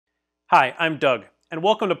Hi, I'm Doug, and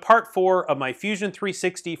welcome to part 4 of my Fusion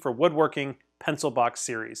 360 for Woodworking Pencil Box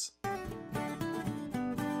series.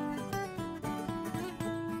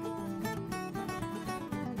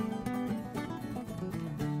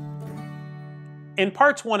 In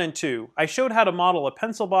parts 1 and 2, I showed how to model a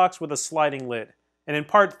pencil box with a sliding lid, and in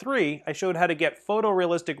part 3, I showed how to get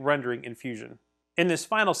photorealistic rendering in Fusion. In this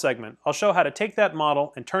final segment, I'll show how to take that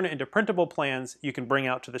model and turn it into printable plans you can bring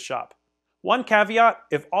out to the shop. One caveat,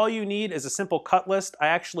 if all you need is a simple cut list, I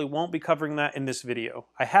actually won't be covering that in this video.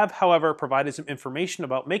 I have, however, provided some information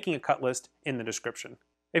about making a cut list in the description.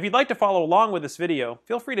 If you'd like to follow along with this video,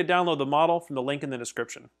 feel free to download the model from the link in the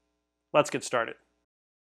description. Let's get started.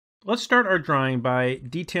 Let's start our drawing by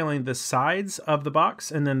detailing the sides of the box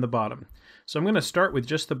and then the bottom. So I'm going to start with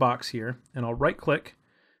just the box here, and I'll right click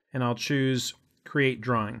and I'll choose Create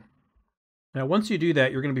Drawing. Now once you do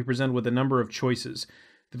that, you're going to be presented with a number of choices.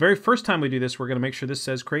 The very first time we do this, we're going to make sure this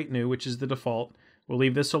says Create New, which is the default. We'll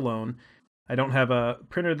leave this alone. I don't have a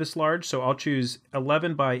printer this large, so I'll choose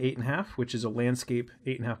 11 by 8.5, which is a landscape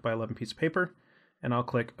 8.5 by 11 piece of paper, and I'll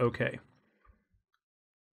click OK.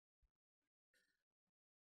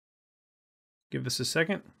 Give this a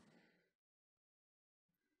second.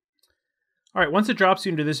 All right, once it drops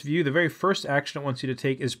you into this view, the very first action it wants you to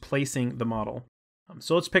take is placing the model.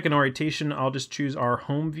 So let's pick an orientation. I'll just choose our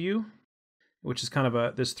home view, which is kind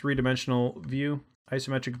of this three-dimensional view,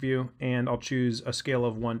 isometric view, and I'll choose a scale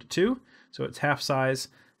of 1 to 2, so it's half size,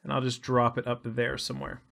 and I'll just drop it up there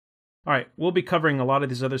somewhere. All right, we'll be covering a lot of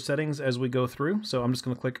these other settings as we go through, so I'm just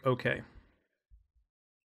going to click OK.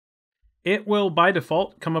 It will, by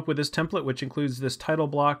default, come up with this template, which includes this title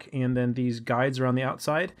block and then these guides around the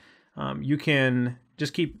outside. You can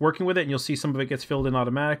just keep working with it, and you'll see some of it gets filled in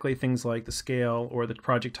automatically, things like the scale or the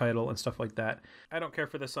project title and stuff like that. I don't care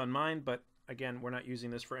for this on mine, but again, we're not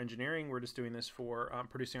using this for engineering, we're just doing this for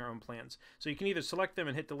producing our own plans. So you can either select them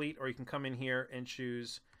and hit delete, or you can come in here and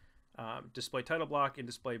choose display title block and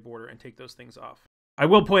display border and take those things off. I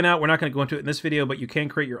will point out, we're not going to go into it in this video, but you can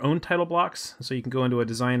create your own title blocks. So you can go into a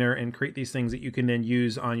designer and create these things that you can then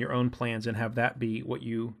use on your own plans and have that be what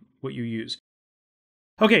you use.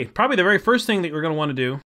 Okay, probably the very first thing that you're going to want to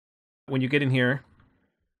do when you get in here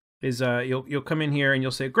is you'll come in here and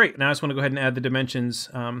you'll say, great, now I just want to go ahead and add the dimensions.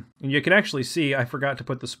 And you can actually see I forgot to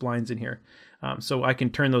put the splines in here. So I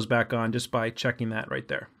can turn those back on just by checking that right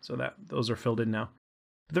there. So that those are filled in now.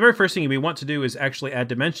 But the very first thing we want to do is actually add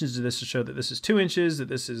dimensions to this to show that this is 2 inches, that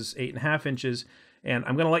this is 8.5 inches. And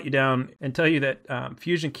I'm going to let you down and tell you that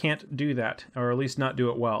Fusion can't do that, or at least not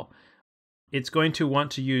do it well. It's going to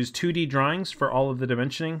want to use 2D drawings for all of the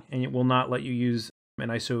dimensioning, and it will not let you use an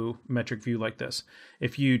isometric view like this.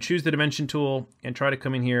 If you choose the dimension tool and try to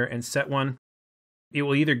come in here and set one, it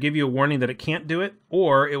will either give you a warning that it can't do it,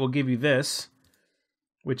 or it will give you this,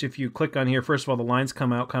 which if you click on here, first of all, the lines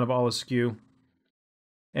come out kind of all askew,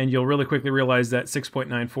 and you'll really quickly realize that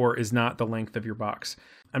 6.94 is not the length of your box.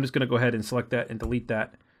 I'm just going to go ahead and select that and delete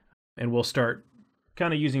that, and we'll start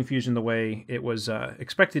kind of using Fusion the way it was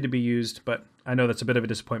expected to be used, but I know that's a bit of a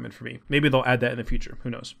disappointment for me. Maybe they'll add that in the future, who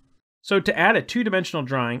knows. So to add a two-dimensional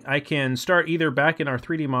drawing, I can start either back in our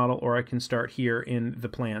 3D model, or I can start here in the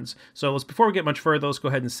plans. So before we get much further, let's go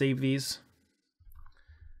ahead and save these.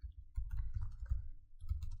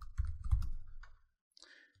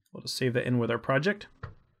 We'll just save that in with our project.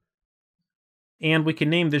 And we can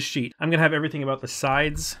name this sheet. I'm going to have everything about the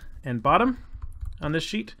sides and bottom on this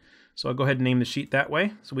sheet. So I'll go ahead and name the sheet that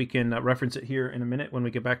way, so we can reference it here in a minute when we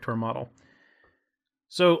get back to our model.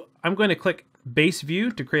 So I'm going to click Base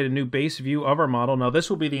View to create a new base view of our model. Now this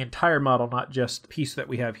will be the entire model, not just the piece that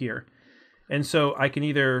we have here. And so I can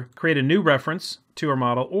either create a new reference to our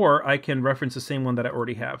model, or I can reference the same one that I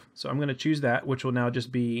already have. So I'm going to choose that, which will now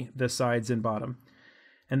just be the sides and bottom.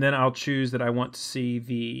 And then I'll choose that I want to see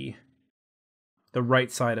the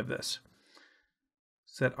right side of this.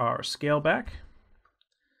 Set our scale back.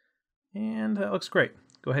 And that looks great.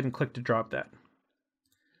 Go ahead and click to drop that.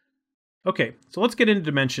 Okay, so let's get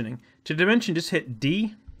into dimensioning. To dimension, just hit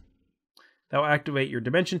D. That will activate your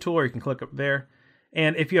dimension tool, or you can click up there.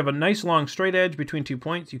 And if you have a nice long straight edge between 2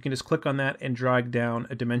 points, you can just click on that and drag down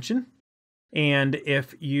a dimension. And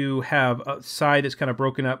if you have a side that's kind of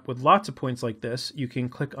broken up with lots of points like this, you can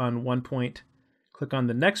click on one point, click on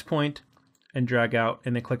the next point, and drag out,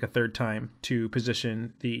 and then click a third time to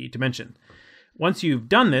position the dimension. Once you've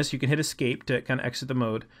done this, you can hit Escape to kind of exit the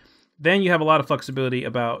mode. Then you have a lot of flexibility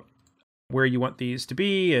about where you want these to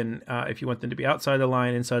be, and if you want them to be outside the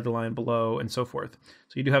line, inside the line, below, and so forth.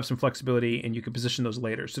 So you do have some flexibility, and you can position those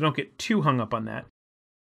later. So don't get too hung up on that.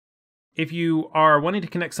 If you are wanting to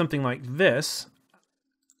connect something like this,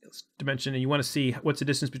 dimension and you want to see what's the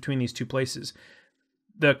distance between these two places,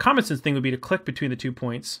 the common sense thing would be to click between the 2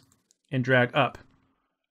 points and drag up.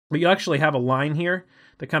 But you actually have a line here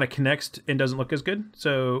that kind of connects and doesn't look as good.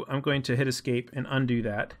 So I'm going to hit escape and undo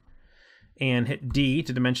that and hit D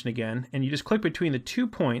to dimension again. And you just click between the 2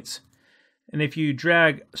 points. And if you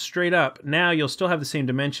drag straight up, now you'll still have the same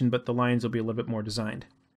dimension, but the lines will be a little bit more designed.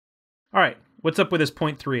 All right, what's up with this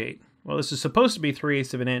 0.38? Well, this is supposed to be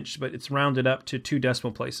 3/8 of an inch, but it's rounded up to 2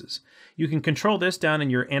 decimal places. You can control this down in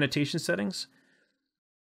your annotation settings.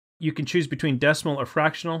 You can choose between decimal or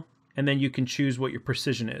fractional, and then you can choose what your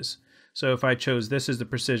precision is. So if I chose this as the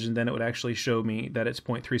precision, then it would actually show me that it's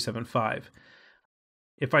 0.375.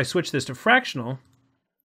 If I switch this to fractional,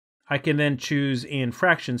 I can then choose in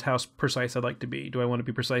fractions how precise I'd like to be. Do I want to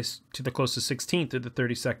be precise to the closest 16th or the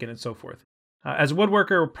 32nd and so forth? As a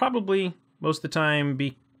woodworker, we'll probably most of the time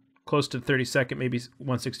be close to the 32nd, maybe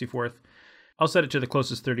 1/64th. I'll set it to the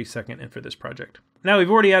closest 32nd and for this project. Now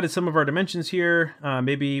we've already added some of our dimensions here.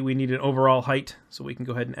 Maybe we need an overall height, so we can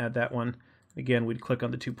go ahead and add that one. Again, we'd click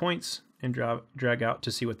on the 2 points and drag out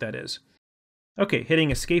to see what that is. Okay,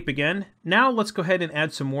 hitting escape again. Now let's go ahead and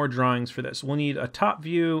add some more drawings for this. We'll need a top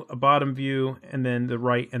view, a bottom view, and then the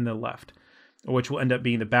right and the left, which will end up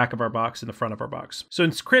being the back of our box and the front of our box. So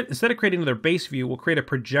instead of creating another base view, we'll create a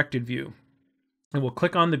projected view. And we'll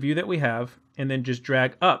click on the view that we have and then just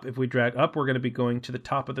drag up. If we drag up, we're going to be going to the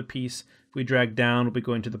top of the piece. If we drag down, we'll be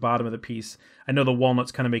going to the bottom of the piece. I know the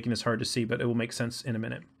walnut's kind of making this hard to see, but it will make sense in a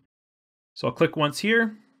minute. So I'll click once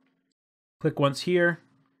here, click once here,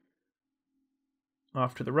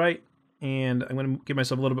 off to the right, and I'm going to give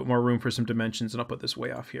myself a little bit more room for some dimensions, and I'll put this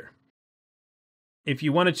way off here. If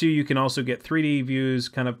you wanted to, you can also get 3D views,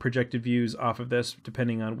 kind of projected views off of this,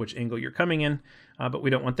 depending on which angle you're coming in, but we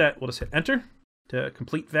don't want that. We'll just hit enter to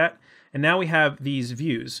complete that. And now we have these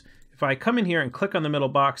views. If I come in here and click on the middle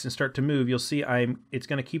box and start to move, you'll see it's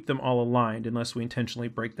going to keep them all aligned unless we intentionally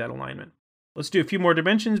break that alignment. Let's do a few more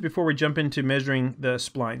dimensions before we jump into measuring the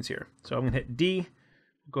splines here. So I'm going to hit D.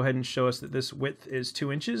 Go ahead and show us that this width is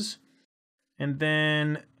 2 inches. And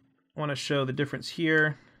then I want to show the difference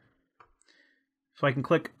here. So I can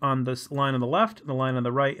click on this line on the left, the line on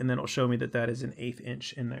the right, and then it'll show me that that is an 1/8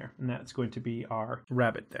 inch in there. And that's going to be our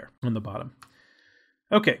rabbit there on the bottom.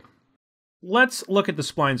 Okay, let's look at the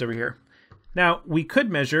splines over here. Now, we could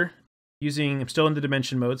measure using, I'm still in the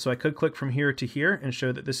dimension mode, so I could click from here to here and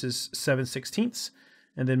show that this is 7/16,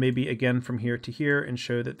 and then maybe again from here to here and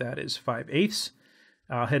show that that is 5/8.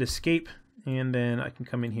 I'll hit escape, and then I can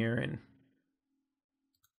come in here and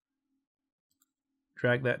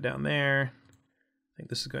drag that down there. I think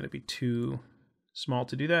this is going to be too small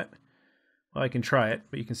to do that. Well, I can try it,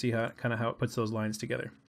 but you can see how it puts those lines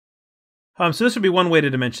together. So this would be one way to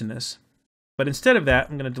dimension this. But instead of that,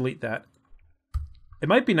 I'm going to delete that. It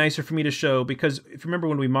might be nicer for me to show, because if you remember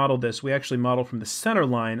when we modeled this, we actually modeled from the center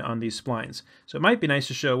line on these splines. So it might be nice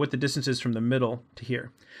to show what the distance is from the middle to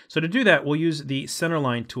here. So to do that, we'll use the center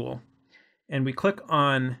line tool. And we click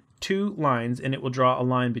on 2 lines, and it will draw a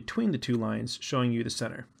line between the 2 lines, showing you the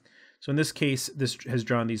center. So in this case, this has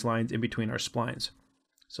drawn these lines in between our splines.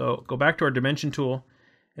 So go back to our dimension tool,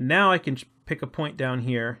 and now I can pick a point down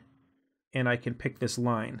here, and I can pick this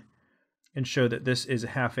line and show that this is a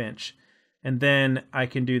 1/2 inch. And then I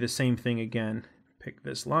can do the same thing again. Pick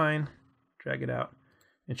this line, drag it out,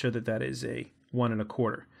 and show that that is a 1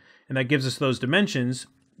 1/4. And that gives us those dimensions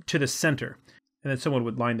to the center. And then someone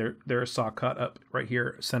would line their saw cut up right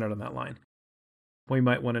here, centered on that line. We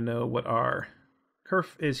might want to know what our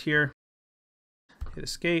kerf is here. Hit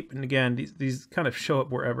escape. And again, these kind of show up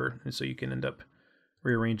wherever, and so you can end up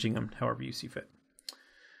rearranging them however you see fit.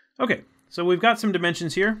 Okay, so we've got some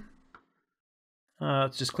dimensions here.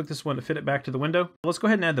 Let's just click this one to fit it back to the window. Let's go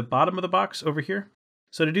ahead and add the bottom of the box over here.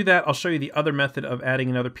 So to do that, I'll show you the other method of adding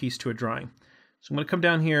another piece to a drawing. So I'm going to come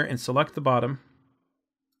down here and select the bottom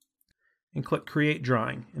and click Create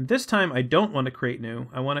Drawing. And this time I don't want to create new.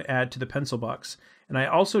 I want to add to the pencil box. And I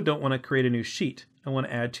also don't want to create a new sheet. I want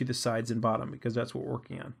to add to the sides and bottom because that's what we're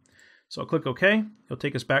working on. So I'll click OK. It'll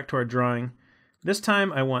take us back to our drawing. This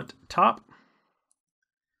time I want top,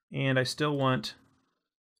 and I still want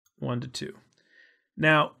 1 to 2.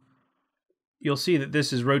 Now, you'll see that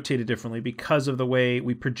this is rotated differently because of the way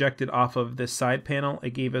we projected off of this side panel.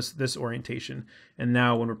 It gave us this orientation. And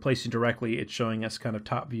now when we're placing directly, it's showing us kind of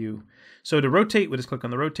top view. So to rotate, we just click on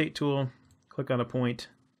the rotate tool, click on a point,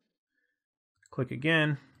 click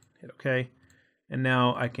again, hit OK. And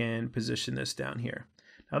now I can position this down here.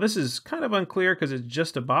 Now this is kind of unclear because it's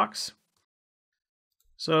just a box.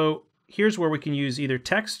 So here's where we can use either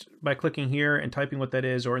text by clicking here and typing what that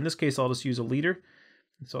is, or in this case, I'll just use a leader.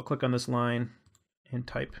 So I'll click on this line and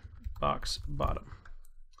type box bottom.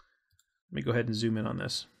 Let me go ahead and zoom in on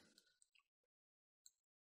this.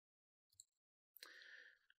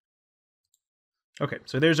 Okay,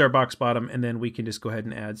 so there's our box bottom, and then we can just go ahead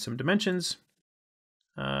and add some dimensions.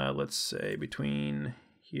 Let's say between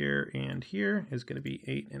here and here is going to be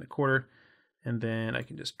 8 1/4, and then I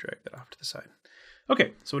can just drag that off to the side.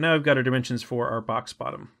 Okay, so now we've got our dimensions for our box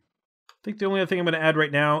bottom. I think the only other thing I'm going to add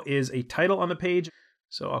right now is a title on the page.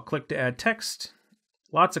 So I'll click to add text.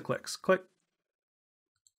 Lots of clicks. Click,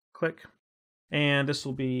 click, and this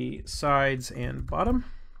will be sides and bottom.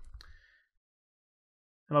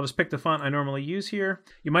 And I'll just pick the font I normally use here.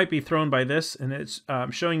 You might be thrown by this, and it's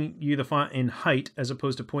showing you the font in height as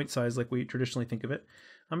opposed to point size like we traditionally think of it.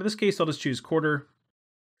 In this case, I'll just choose 1/4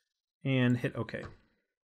 and hit OK.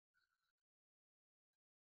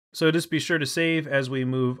 So just be sure to save as we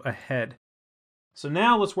move ahead. So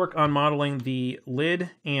now let's work on modeling the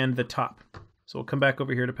lid and the top. So we'll come back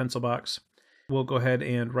over here to Pencil Box. We'll go ahead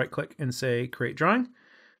and right click and say Create Drawing.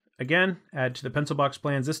 Again, add to the Pencil Box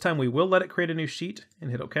plans. This time we will let it create a new sheet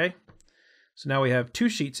and hit OK. So now we have 2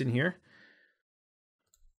 sheets in here.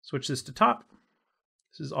 Switch this to top.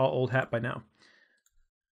 This is all old hat by now.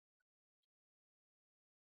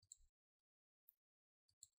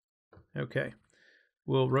 Okay,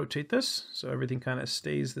 we'll rotate this so everything kind of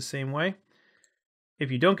stays the same way.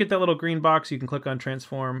 If you don't get that little green box, you can click on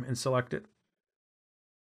Transform and select it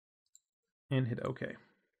and hit OK.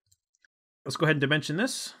 Let's go ahead and dimension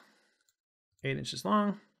this. 8 inches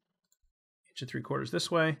long, 1 3/4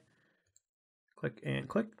 this way. Click and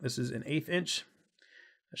click. This is an 1/8 inch.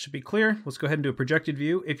 That should be clear. Let's go ahead and do a projected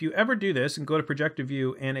view. If you ever do this and go to projected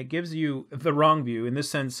view and it gives you the wrong view, in this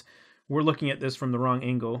sense, we're looking at this from the wrong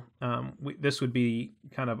angle. This would be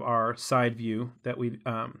kind of our side view that we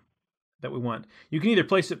want. You can either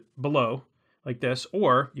place it below like this,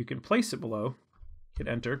 or you can place it below, hit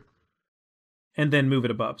enter, and then move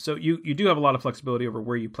it above. So you do have a lot of flexibility over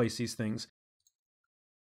where you place these things.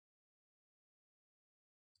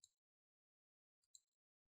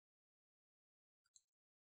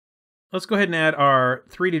 Let's go ahead and add our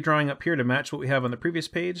 3D drawing up here to match what we have on the previous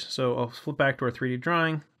page. So I'll flip back to our 3D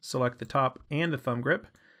drawing, select the top and the thumb grip,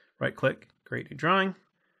 right click, create new drawing.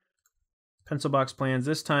 Pencil Box plans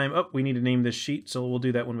this time. Oh, we need to name this sheet, so we'll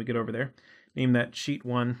do that when we get over there. Name that sheet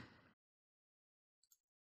 1.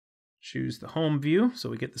 Choose the home view so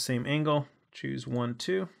we get the same angle. Choose 1,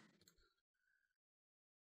 2.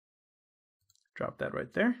 Drop that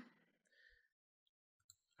right there.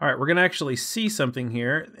 All right, we're going to actually see something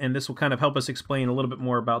here, and this will kind of help us explain a little bit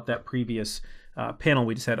more about that previous panel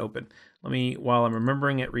we just had open. Let me, while I'm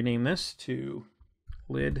remembering it, rename this to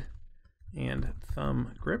lid and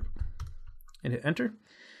thumb grip and hit enter.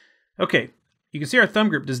 Okay, you can see our thumb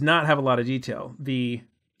grip does not have a lot of detail. The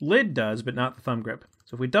lid does, but not the thumb grip.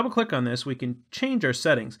 So if we double click on this, we can change our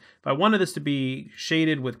settings. If I wanted this to be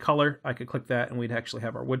shaded with color, I could click that and we'd actually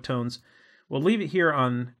have our wood tones. We'll leave it here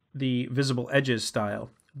on the visible edges style.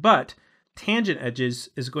 But tangent edges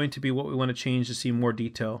is going to be what we want to change to see more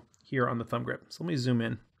detail here on the thumb grip. So let me zoom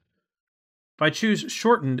in. If I choose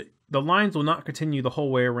shortened, the lines will not continue the whole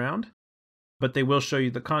way around, but they will show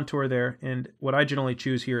you the contour there. And what I generally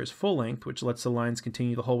choose here is full length, which lets the lines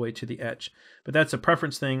continue the whole way to the edge. But that's a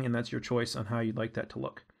preference thing, and that's your choice on how you'd like that to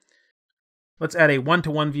look. Let's add a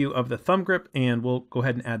 1-to-1 view of the thumb grip, and we'll go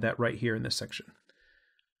ahead and add that right here in this section.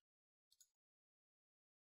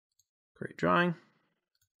 Create drawing.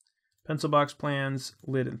 Pencil Box plans,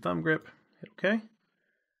 lid and thumb grip, hit OK.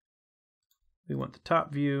 We want the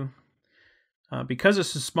top view. Because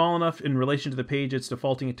this is small enough in relation to the page, it's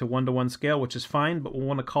defaulting it to 1-to-1 scale, which is fine, but we'll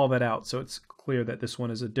want to call that out so it's clear that this one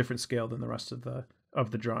is a different scale than the rest of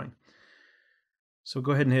the drawing. So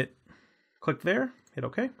go ahead and click there, hit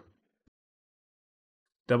OK.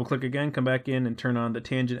 Double click again, come back in and turn on the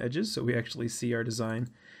tangent edges so we actually see our design.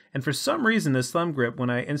 And for some reason, this thumb grip, when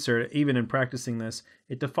I insert it, even in practicing this,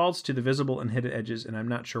 it defaults to the visible and hidden edges, and I'm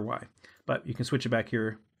not sure why. But you can switch it back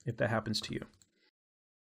here if that happens to you.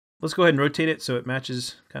 Let's go ahead and rotate it so it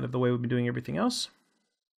matches kind of the way we've been doing everything else.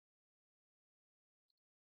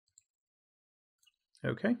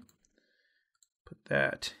 Okay. Put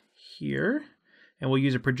that here. And we'll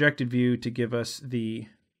use a projected view to give us the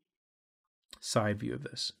side view of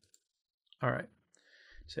this. All right.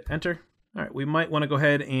 So enter. All right, we might want to go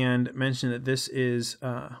ahead and mention that this is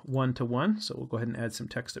 1-to-1, so we'll go ahead and add some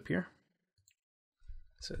text up here.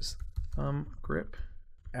 It says thumb grip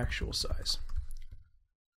actual size.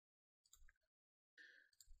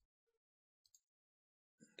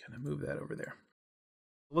 Kind of move that over there.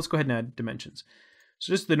 Let's go ahead and add dimensions.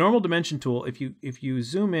 So just the normal dimension tool, if you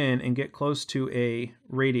zoom in and get close to a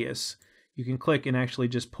radius, you can click and actually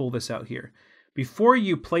just pull this out here. Before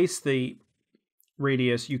you place the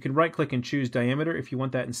radius, you can right click and choose diameter if you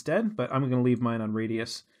want that instead, but I'm going to leave mine on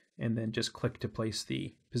radius and then just click to place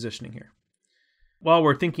the positioning here. While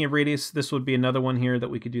we're thinking of radius, this would be another one here that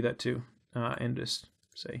we could do that too, and just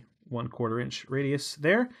say 1/4 inch radius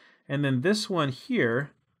there. And then this one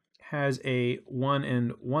here has a 1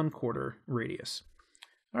 1/4 radius.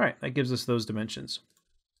 All right, that gives us those dimensions.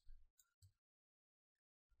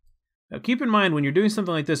 Now keep in mind when you're doing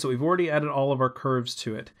something like this that we've already added all of our curves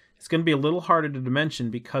to it, it's going to be a little harder to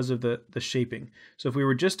dimension because of the shaping. So if we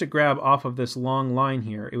were just to grab off of this long line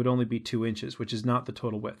here, it would only be 2 inches, which is not the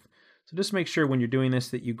total width. So just make sure when you're doing this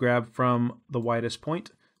that you grab from the widest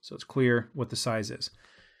point so it's clear what the size is.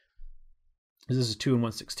 This is 2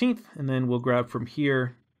 1/16, and then we'll grab from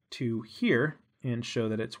here to here and show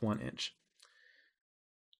that it's 1 inch.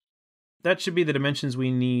 That should be the dimensions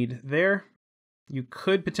we need there. You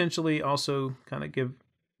could potentially also kind of give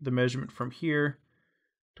the measurement from here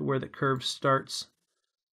to where the curve starts,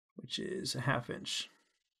 which is 1/2 inch.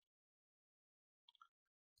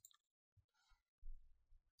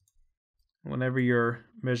 Whenever your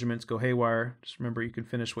measurements go haywire, just remember you can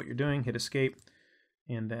finish what you're doing, hit escape,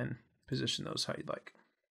 and then position those how you'd like.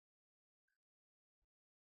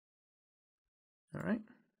 All right.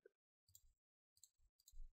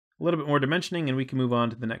 A little bit more dimensioning and we can move on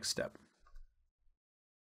to the next step.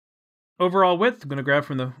 Overall width, I'm going to grab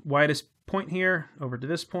from the widest point here over to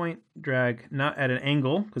this point, drag not at an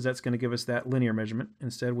angle because that's going to give us that linear measurement.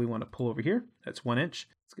 Instead, we want to pull over here. That's 1 inch.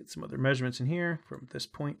 Let's get some other measurements in here from this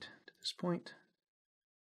point to this point.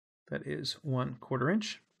 That is 1/4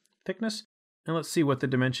 inch thickness. And let's see what the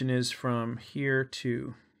dimension is from here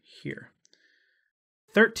to here.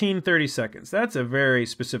 1330 seconds. That's a very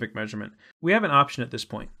specific measurement. We have an option at this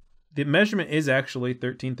point. The measurement is actually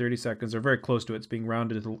 1330 seconds, or very close to it. It's being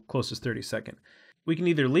rounded to the closest 32nd. We can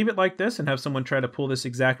either leave it like this and have someone try to pull this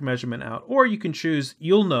exact measurement out, or you can choose,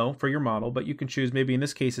 you'll know for your model, but you can choose, maybe in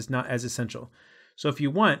this case, it's not as essential. So if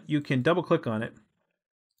you want, you can double click on it.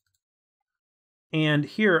 And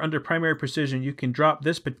here under primary precision, you can drop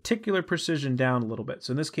this particular precision down a little bit.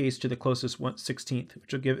 So in this case, to the closest 1/16,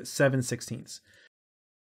 which will give it 7/16.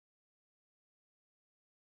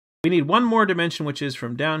 We need one more dimension, which is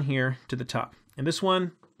from down here to the top. And this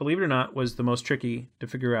one, believe it or not, was the most tricky to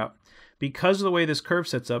figure out. Because of the way this curve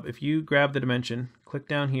sets up, if you grab the dimension, click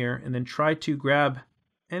down here, and then try to grab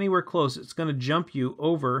anywhere close, it's going to jump you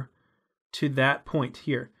over to that point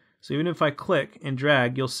here. So even if I click and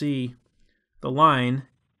drag, you'll see the line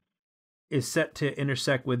is set to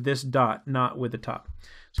intersect with this dot, not with the top.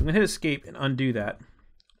 So I'm going to hit escape and undo that.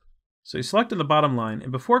 So you select on the bottom line,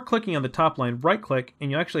 and before clicking on the top line, right click, and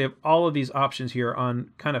you actually have all of these options here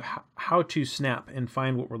on kind of how to snap and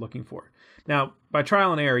find what we're looking for. Now, by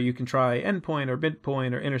trial and error, you can try endpoint or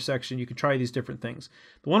midpoint or intersection. You can try these different things.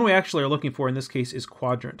 The one we actually are looking for in this case is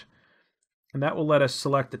quadrant. And that will let us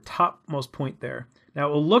select the topmost point there. Now,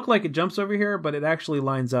 it will look like it jumps over here, but it actually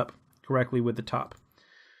lines up correctly with the top.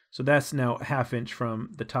 So that's now 1/2 inch from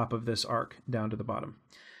the top of this arc down to the bottom.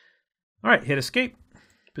 All right, hit escape.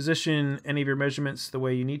 Position any of your measurements the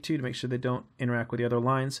way you need to make sure they don't interact with the other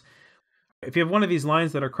lines. If you have one of these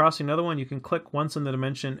lines that are crossing another one, you can click once on the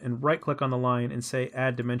dimension and right click on the line and say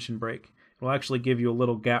add dimension break. It will actually give you a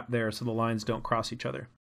little gap there so the lines don't cross each other.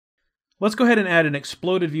 Let's go ahead and add an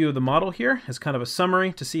exploded view of the model here as kind of a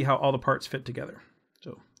summary to see how all the parts fit together.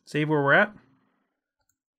 So save where we're at.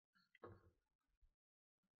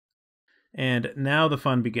 And now the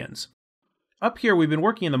fun begins. Up here, we've been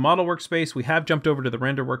working in the model workspace. We have jumped over to the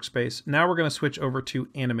render workspace. Now we're going to switch over to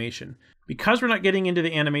animation. Because we're not getting into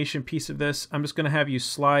the animation piece of this, I'm just going to have you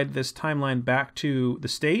slide this timeline back to the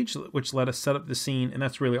stage, which let us set up the scene, and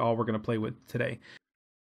that's really all we're going to play with today.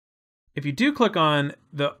 If you do click on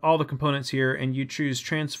all the components here and you choose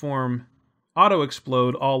transform auto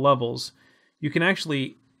explode all levels, you can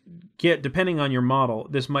actually get, depending on your model,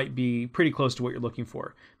 this might be pretty close to what you're looking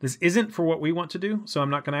for. This isn't for what we want to do, so I'm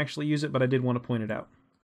not going to actually use it, but I did want to point it out.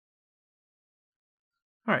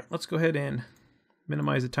 All right, let's go ahead and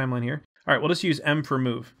minimize the timeline here. All right, we'll just use M for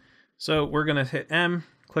move. So we're going to hit M,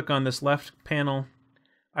 click on this left panel.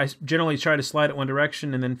 I generally try to slide it one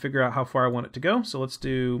direction and then figure out how far I want it to go. So let's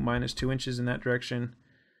do -2 inches in that direction.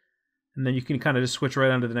 And then you can kind of just switch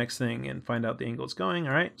right onto the next thing and find out the angle it's going.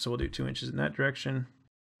 All right, so we'll do 2 inches in that direction.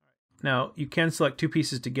 Now, you can select two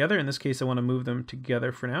pieces together. In this case, I want to move them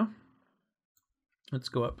together for now. Let's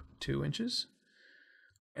go up 2 inches.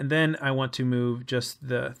 And then I want to move just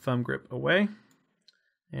the thumb grip away.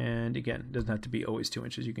 And again, it doesn't have to be always 2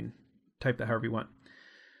 inches. You can type that however you want.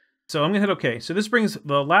 So I'm going to hit OK. So this brings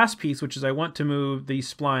the last piece, which is I want to move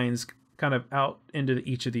these splines kind of out into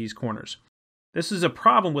each of these corners. This is a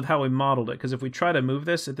problem with how we modeled it, because if we try to move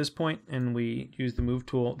this at this point and we use the move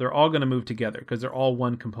tool, they're all going to move together because they're all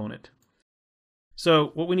one component.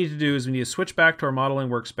 So what we need to do is we need to switch back to our modeling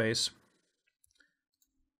workspace,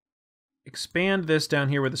 expand this down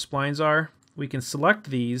here where the splines are. We can select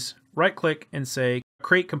these, right click and say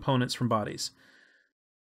create components from bodies,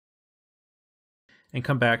 and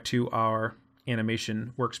come back to our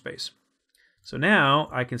animation workspace. So now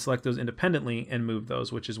I can select those independently and move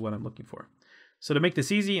those, which is what I'm looking for. So to make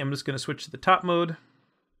this easy, I'm just going to switch to the top mode.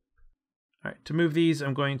 All right, to move these,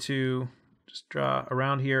 I'm going to just draw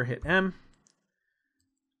around here, hit M,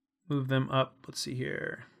 move them up. Let's see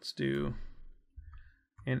here. Let's do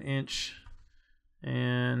an inch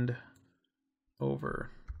and over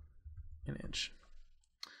an inch.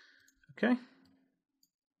 Okay.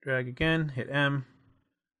 Drag again, hit M,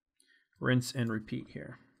 rinse and repeat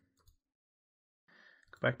here.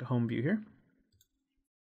 Go back to home view here.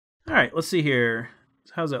 All right, let's see here.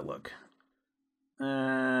 How's that look?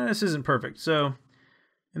 This isn't perfect. So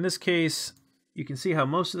in this case, you can see how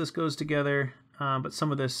most of this goes together, but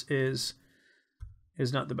some of this is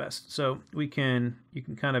not the best. So you can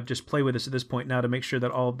kind of just play with this at this point now to make sure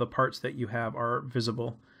that all of the parts that you have are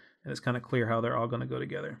visible, and it's kind of clear how they're all going to go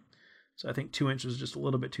together. So I think 2 inches is just a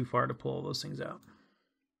little bit too far to pull all those things out.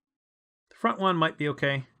 The front one might be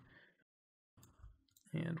okay,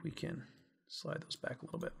 and we can slide those back a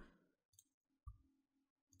little bit.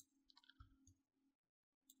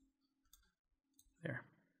 There.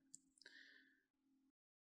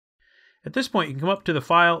 At this point, you can come up to the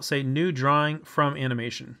file, say New Drawing from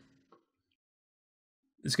Animation.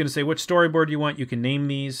 It's going to say which storyboard you want. You can name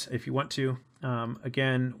these if you want to.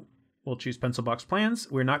 Again, we'll choose Pencil Box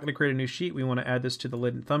Plans. We're not going to create a new sheet. We want to add this to the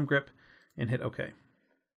lid and thumb grip and hit OK.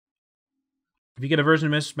 If you get a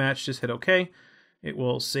version mismatch, just hit OK. It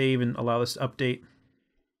will save and allow this to update.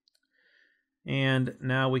 And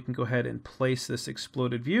now we can go ahead and place this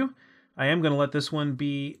exploded view. I am going to let this one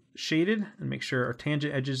be shaded and make sure our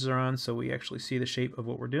tangent edges are on so we actually see the shape of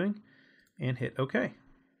what we're doing, and hit OK. And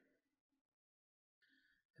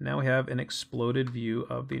now we have an exploded view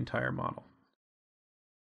of the entire model.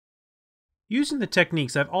 Using the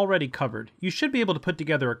techniques I've already covered, you should be able to put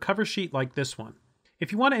together a cover sheet like this one.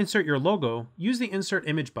 If you want to insert your logo, use the Insert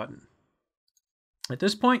Image button. At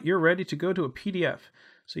this point, you're ready to go to a PDF.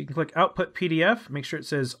 So you can click Output PDF, make sure it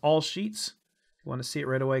says All Sheets. If you want to see it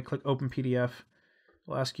right away, click Open PDF.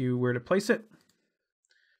 It'll ask you where to place it.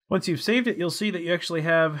 Once you've saved it, you'll see that you actually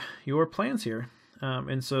have your plans here.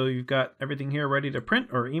 And so you've got everything here ready to print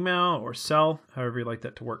or email or sell, however you like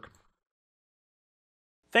that to work.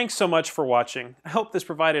 Thanks so much for watching. I hope this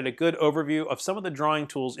provided a good overview of some of the drawing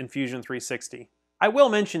tools in Fusion 360. I will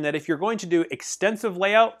mention that if you're going to do extensive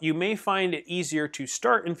layout, you may find it easier to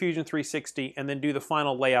start in Fusion 360 and then do the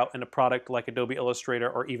final layout in a product like Adobe Illustrator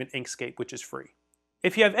or even Inkscape, which is free.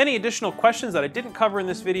 If you have any additional questions that I didn't cover in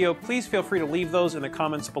this video, please feel free to leave those in the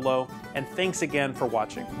comments below, and thanks again for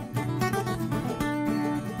watching.